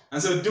 12.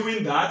 And so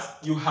doing that,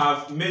 you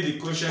have made the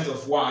quotient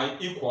of y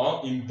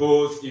equal in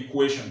both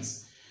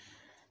equations.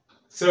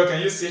 So can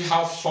you see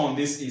how fun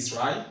this is,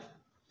 right?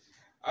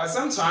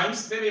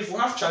 Sometimes, maybe if we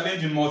have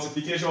challenge in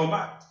multiplication,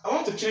 I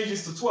want to change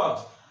this to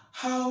 12.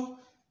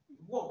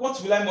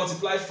 What will I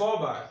multiply 4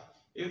 by?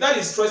 If that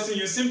is stressing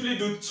you, simply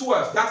do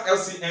 12, that's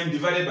LCM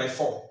divided by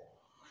 4.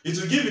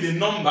 It will give you the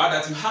number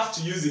that you have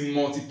to use in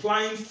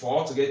multiplying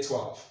 4 to get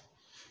 12.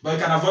 But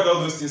you can avoid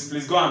all those things.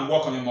 Please go and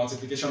work on your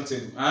multiplication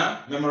table.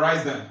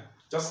 Memorize them.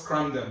 Just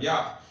cram them.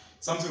 Yeah.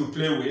 Something we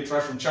play with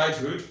right from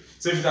childhood.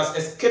 So if it has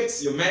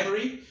escaped your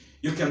memory,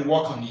 you can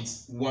work on it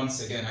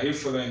once again. Are you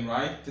following,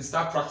 right? You can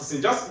start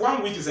practicing. Just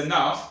 1 week is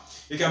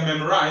enough. You can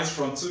memorize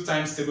from 2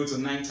 times table to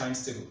 9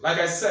 times table. Like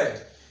I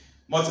said,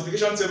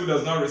 Multiplication table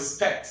does not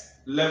respect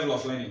level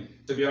of learning,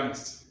 to be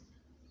honest.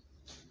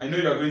 I know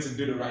you are going to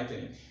do the right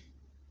thing.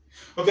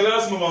 Okay, let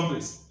us move on,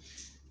 please.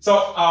 So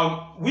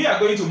we are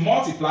going to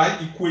multiply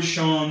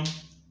equation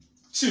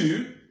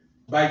 2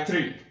 by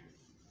 3.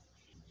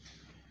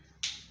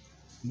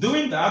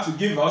 Doing that will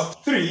give us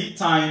 3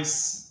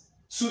 times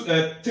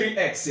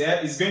 3x here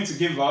is going to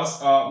give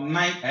us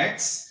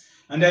 9x.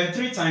 And then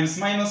 3 times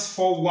minus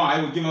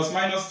 4y will give us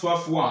minus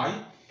 12y,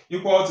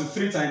 equal to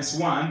 3 times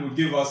 1 will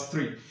give us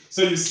 3.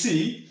 So you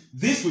see,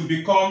 this will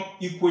become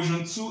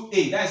equation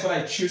 2a. That is what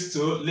I choose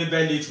to label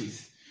it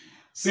with.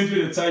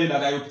 Simply to tell you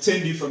that I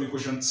obtained it from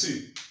equation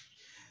 2.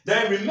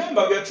 Then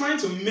remember, we are trying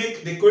to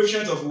make the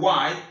coefficient of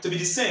y to be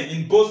the same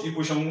in both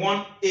equation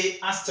 1a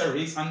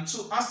asterisk and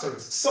 2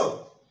 asterisk.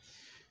 So,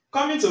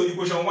 coming to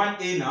equation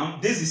 1a now,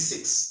 this is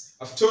 6.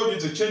 I've told you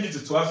to change it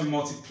to 12. You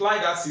multiply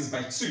that 6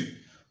 by 2.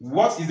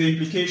 What is the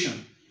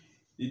implication?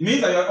 It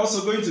means that you're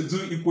also going to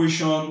do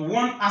equation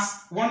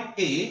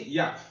 1a,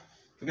 yeah,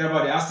 forget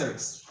about the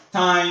asterisk,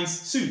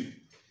 times 2.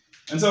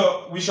 And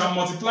so we shall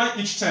multiply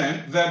each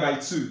term there by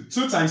 2.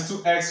 2 times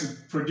 2x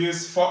would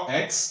produce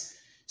 4x.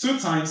 2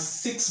 times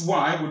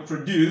 6y would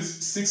produce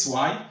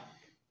 6y.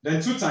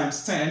 Then 2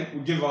 times 10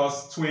 will give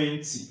us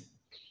 20.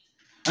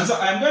 And so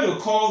I'm going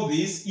to call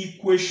this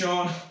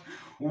equation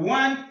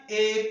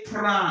 1a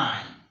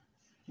prime.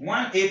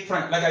 1a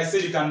prime. Like I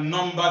said, you can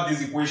number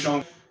this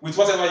equation with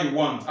whatever you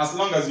want, as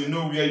long as you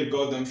know where you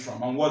got them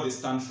from and what they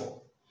stand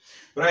for.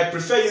 But I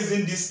prefer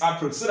using this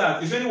approach so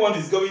that if anyone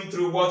is going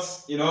through what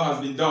has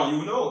been done,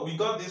 you know we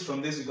got this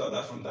from this, we got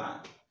that from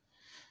that.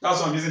 That's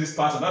why I'm using this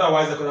pattern.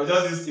 Otherwise, I could have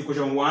just used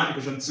equation 1,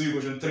 equation 2,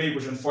 equation 3,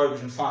 equation 4,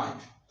 equation 5.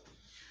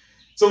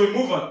 So we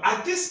move on.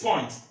 At this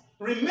point,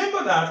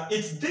 remember that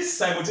it's this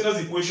simultaneous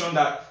equation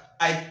that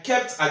I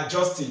kept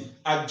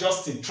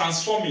adjusting,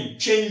 transforming,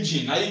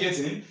 changing. Are you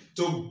getting?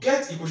 To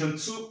get equation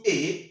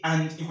 2a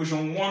and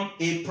equation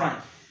 1a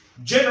prime.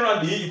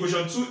 Generally,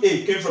 equation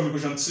 2a came from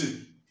equation 2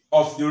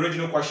 of the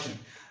original question.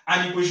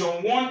 And equation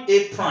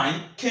 1a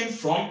prime came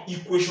from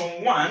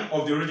equation 1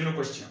 of the original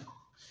question.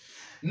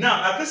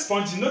 Now, at this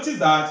point, you notice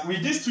that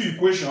with these two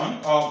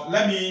equations,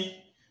 let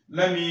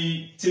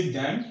me take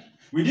them.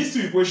 With these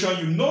two equations,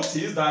 you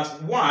notice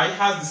that y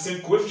has the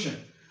same coefficient.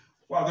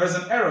 Well, there's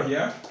an error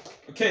here.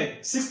 Okay,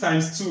 6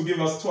 times 2 gives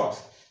us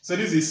 12. So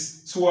this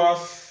is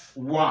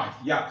 12y,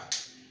 yeah.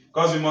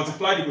 Because we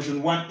multiplied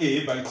equation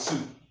 1a by 2.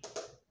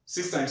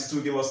 6 times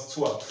 2 gives us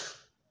 12.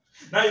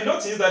 Now you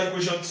notice that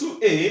equation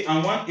 2a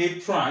and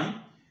 1a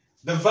prime,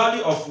 the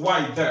value of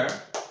y there,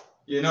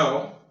 they're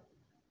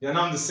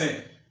now the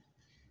same.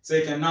 So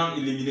you can now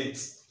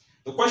eliminate.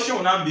 The question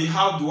will now be,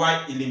 how do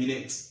I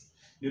eliminate?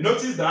 You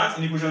notice that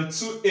in equation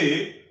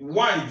 2a,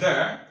 y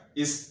there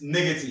is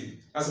negative.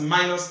 That's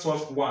minus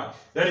 12y.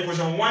 Then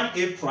equation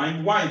 1a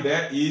prime, y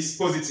there is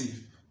positive,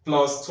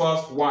 plus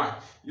 12y.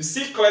 You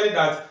see clearly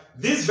that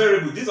this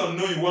variable, this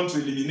unknown you want to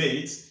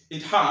eliminate,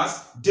 it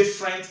has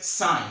different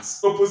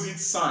signs, opposite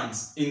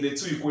signs in the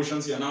two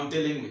equations you are now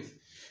dealing with.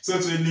 So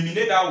to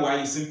eliminate that y,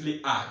 you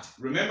simply add.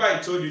 Remember I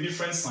told you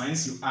different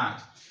signs, you add.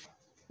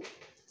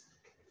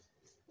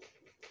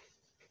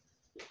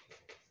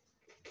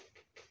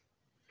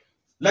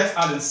 Let's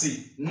add and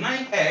see.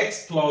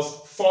 9x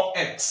plus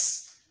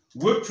 4x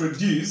will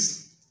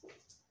produce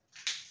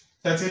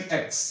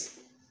 13x.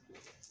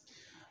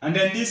 And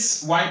then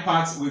this y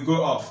part will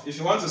go off. If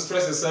you want to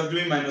stress yourself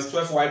doing minus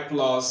 12y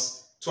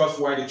plus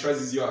 12y, the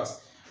choice is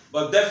yours.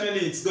 But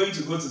definitely it's going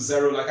to go to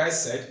 0, like I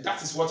said.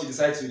 That is what you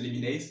decide to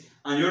eliminate.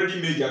 And you already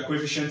made their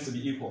coefficients to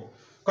be equal.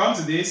 Come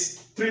to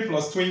this, 3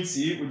 plus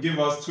 20 will give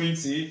us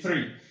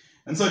 23.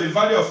 And so the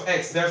value of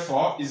x,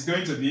 therefore, is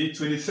going to be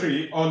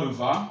 23 all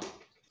over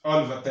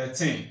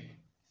 13.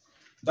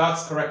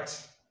 That's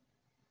correct.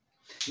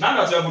 Now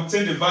that you have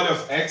obtained the value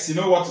of x, you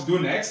know what to do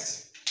next?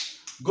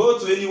 Go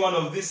to any one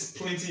of these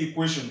plenty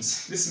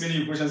equations, these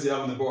many equations you have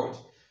on the board.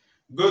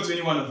 Go to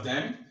any one of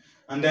them,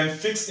 and then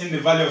fix in the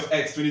value of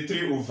x,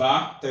 23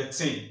 over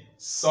 13.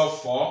 Solve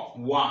for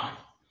y.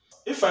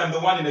 If I am the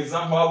one in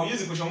example, I will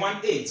use equation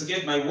 1a to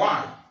get my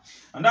y.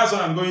 And that's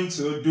what I'm going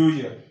to do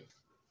here.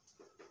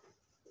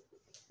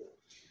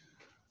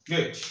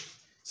 Good.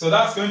 So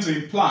that's going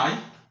to imply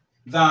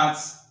that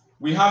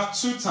we have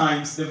 2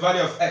 times the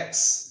value of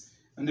x.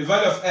 And the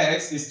value of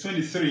x is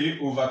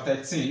 23 over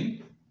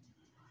 13.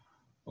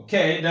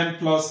 Okay, then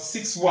plus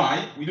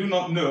 6y. We do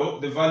not know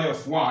the value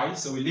of y,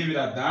 so we leave it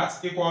at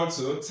that, equal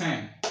to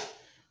 10.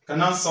 Can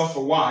now solve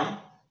for y.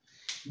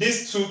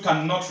 These 2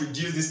 cannot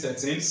reduce this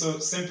 13, so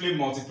simply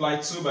multiply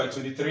 2 by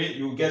 23,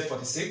 you will get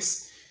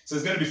 46. So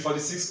it's going to be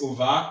 46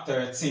 over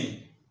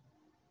 13.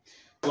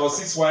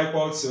 Plus 6y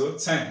equal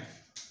to 10.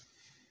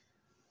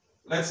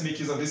 Let's make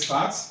use of this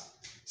part.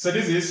 So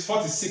this is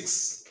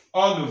 46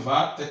 all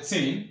over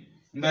 13,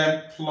 and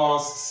then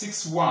plus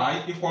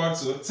 6y equal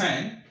to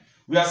 10.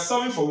 We are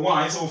solving for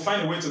y, so we'll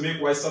find a way to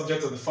make y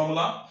subject of the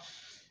formula.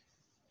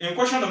 In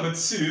question number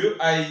 2,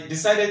 I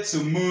decided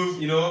to move,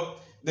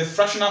 the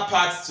fractional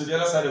part to the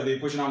other side of the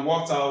equation and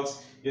worked out,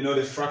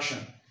 the fraction.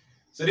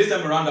 So this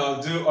time around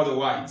I'll do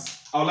otherwise.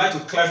 I would like to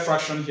clear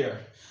fraction here.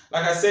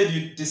 Like I said,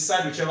 you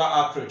decide whichever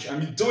approach.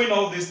 I'm doing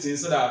all these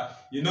things so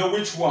that you know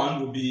which one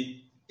will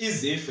be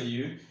easy for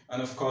you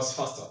and of course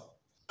faster.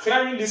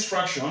 Clearing this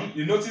fraction,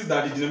 you notice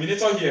that the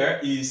denominator here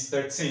is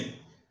 13.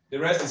 The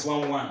rest is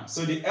 1.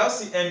 So the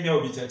LCM here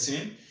will be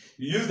 13.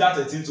 You use that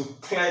 13 to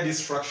clear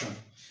this fraction.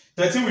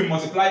 13 will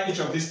multiply each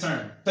of these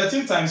terms.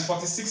 13 times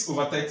 46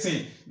 over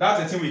 13.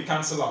 That 13 will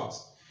cancel out.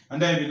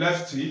 And then you'll be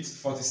left with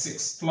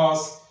 46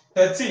 plus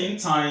 13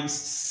 times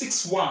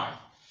 6y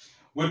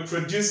will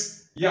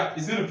produce,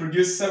 it's going to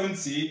produce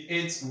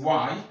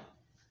 78y.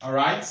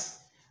 Alright?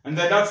 And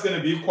then that's going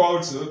to be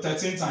equal to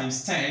 13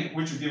 times 10,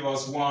 which will give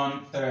us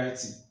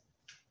 130.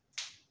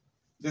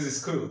 This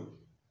is cool.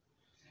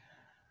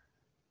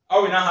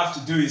 All we now have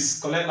to do is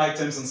collect like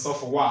terms and solve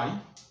for y.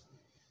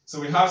 So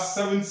we have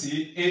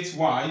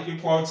 78y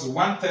equal to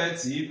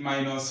 130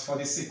 minus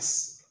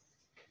 46.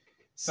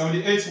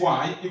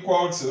 78y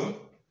equal to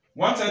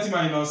 130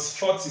 minus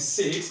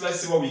 46. Let's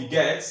see what we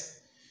get.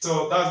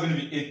 So that's going to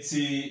be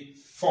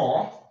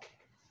 84.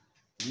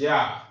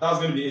 Yeah, that's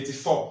going to be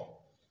 84.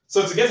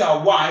 So to get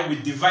our y, we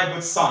divide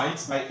both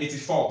sides by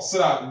 84. So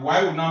that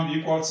y will now be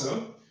equal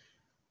to,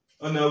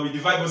 we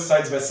divide both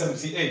sides by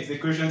 78, the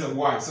coefficient of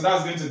y. So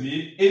that's going to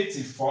be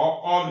 84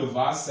 all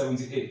over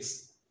 78.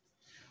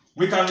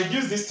 We can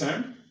reduce this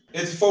term,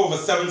 84 over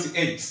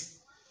 78.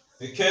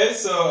 Okay,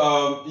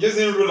 so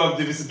using rule of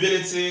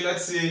divisibility,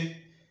 let's see.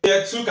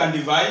 Here 2 can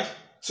divide.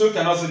 2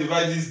 can also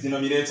divide this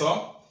denominator.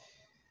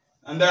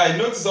 And then I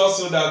notice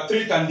also that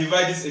 3 can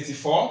divide this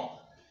 84.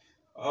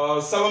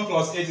 7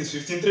 plus 8 is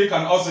 15. 3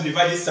 can also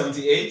divide this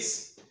 78.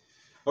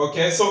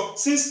 Okay, so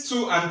since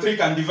 2 and 3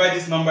 can divide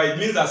this number, it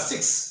means that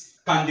 6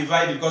 can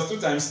divide it because 2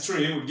 times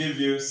 3 will give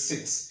you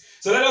 6.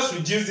 So let us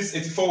reduce this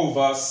 84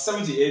 over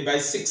 78 by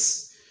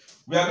 6.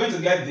 We are going to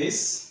get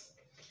this.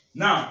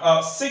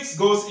 Now, 6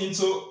 goes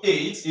into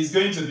 8 is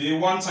going to be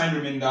 1 time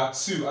remainder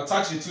 2.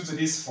 Attach the 2 to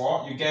this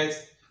 4, you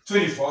get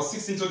 24.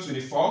 6 into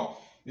 24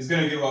 is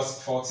going to give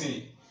us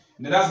 14.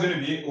 And then that's going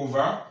to be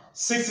over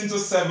 6 into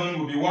 7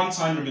 will be 1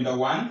 time remainder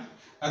 1.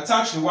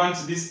 Attach the 1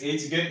 to this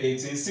 8, you get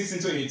 18. 6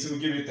 into 18 will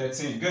give you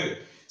 13. Good.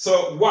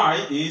 So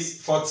y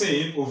is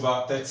 14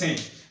 over 13.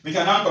 We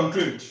can now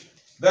conclude.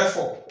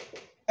 Therefore,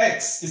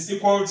 x is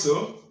equal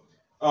to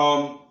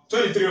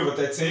 23 over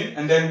 13,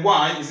 and then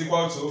y is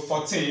equal to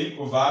 14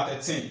 over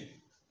 13.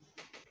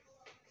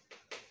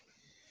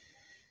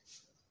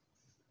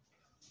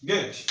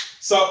 Good.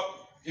 So,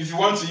 if you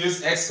want to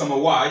use x,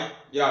 y,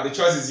 the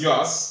choice is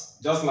yours.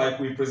 Just like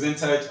we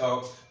presented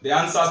the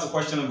answers to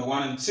question number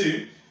 1 and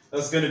 2.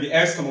 That's going to be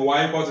x,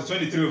 y equal to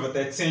 23 over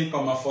 13,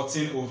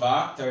 14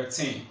 over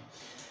 13.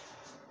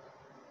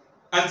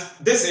 And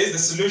this is the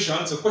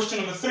solution to question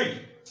number 3.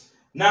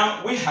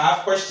 Now, we have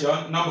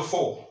question number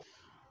 4.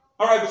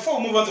 Alright, before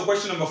we move on to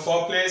question number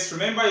 4, please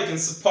remember you can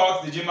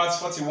support the GMAT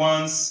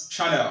 41's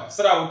channel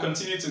so that we'll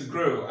continue to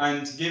grow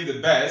and give the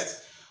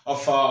best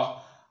of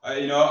our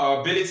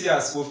ability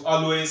as we've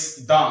always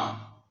done.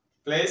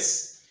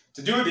 Please,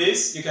 to do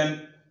this, you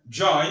can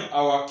join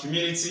our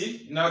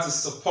community in order to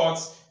support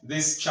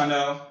this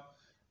channel.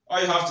 All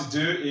you have to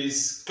do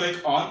is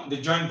click on the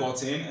join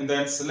button and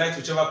then select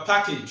whichever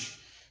package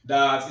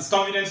that is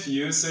convenient for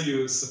you so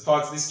you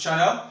support this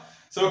channel.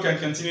 So we can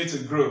continue to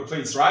grow,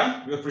 please,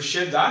 right? We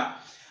appreciate that.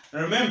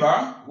 And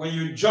remember, when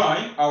you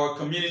join our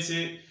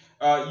community,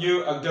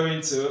 you are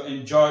going to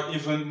enjoy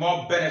even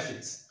more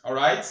benefits, all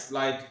right?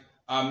 Like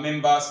our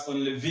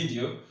members-only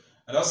video,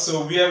 and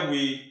also where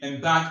we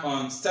embark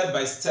on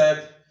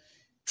step-by-step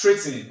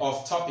treating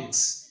of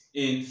topics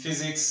in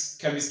physics,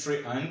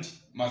 chemistry, and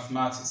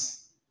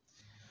mathematics.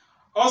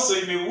 Also,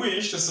 you may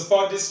wish to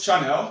support this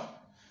channel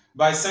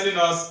by sending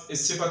us a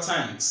super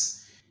thanks.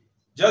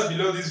 Just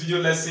below this video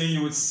lesson,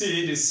 you would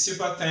see the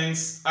super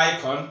thanks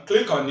icon.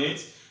 Click on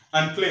it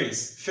and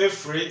please feel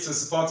free to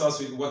support us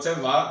with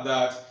whatever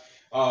that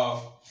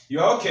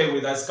you're okay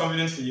with, that's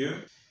convenient for you.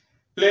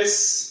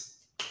 Please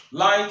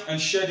like and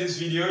share this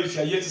video. If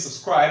you are yet to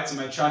subscribe to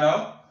my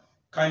channel,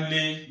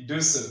 kindly do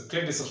so.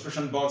 Click the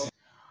subscription button.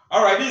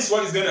 Alright, this is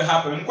what is going to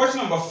happen. Question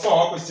number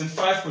 4, question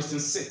 5, question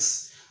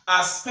 6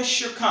 are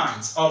special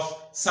kinds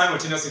of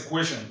simultaneous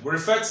equation. We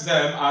refer to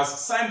them as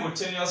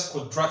simultaneous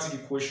quadratic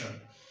equation.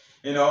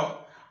 I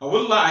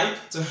would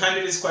like to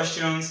handle these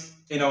questions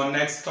in our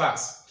next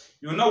class.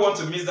 You will not want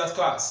to miss that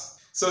class.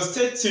 So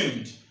stay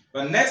tuned.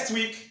 But next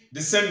week,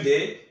 the same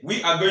day,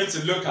 we are going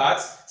to look at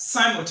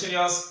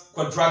simultaneous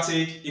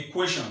quadratic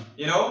equation.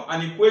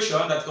 An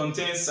equation that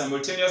contains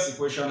simultaneous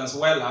equation as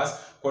well as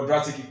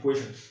quadratic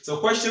equation. So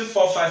question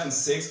 4, 5, and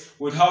 6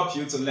 will help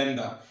you to learn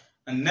that.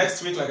 And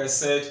next week, like I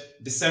said,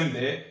 the same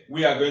day,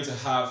 we are going to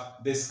have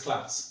this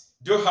class.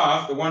 Do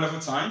have a wonderful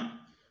time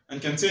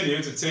and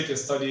continue to take your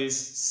studies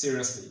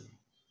seriously.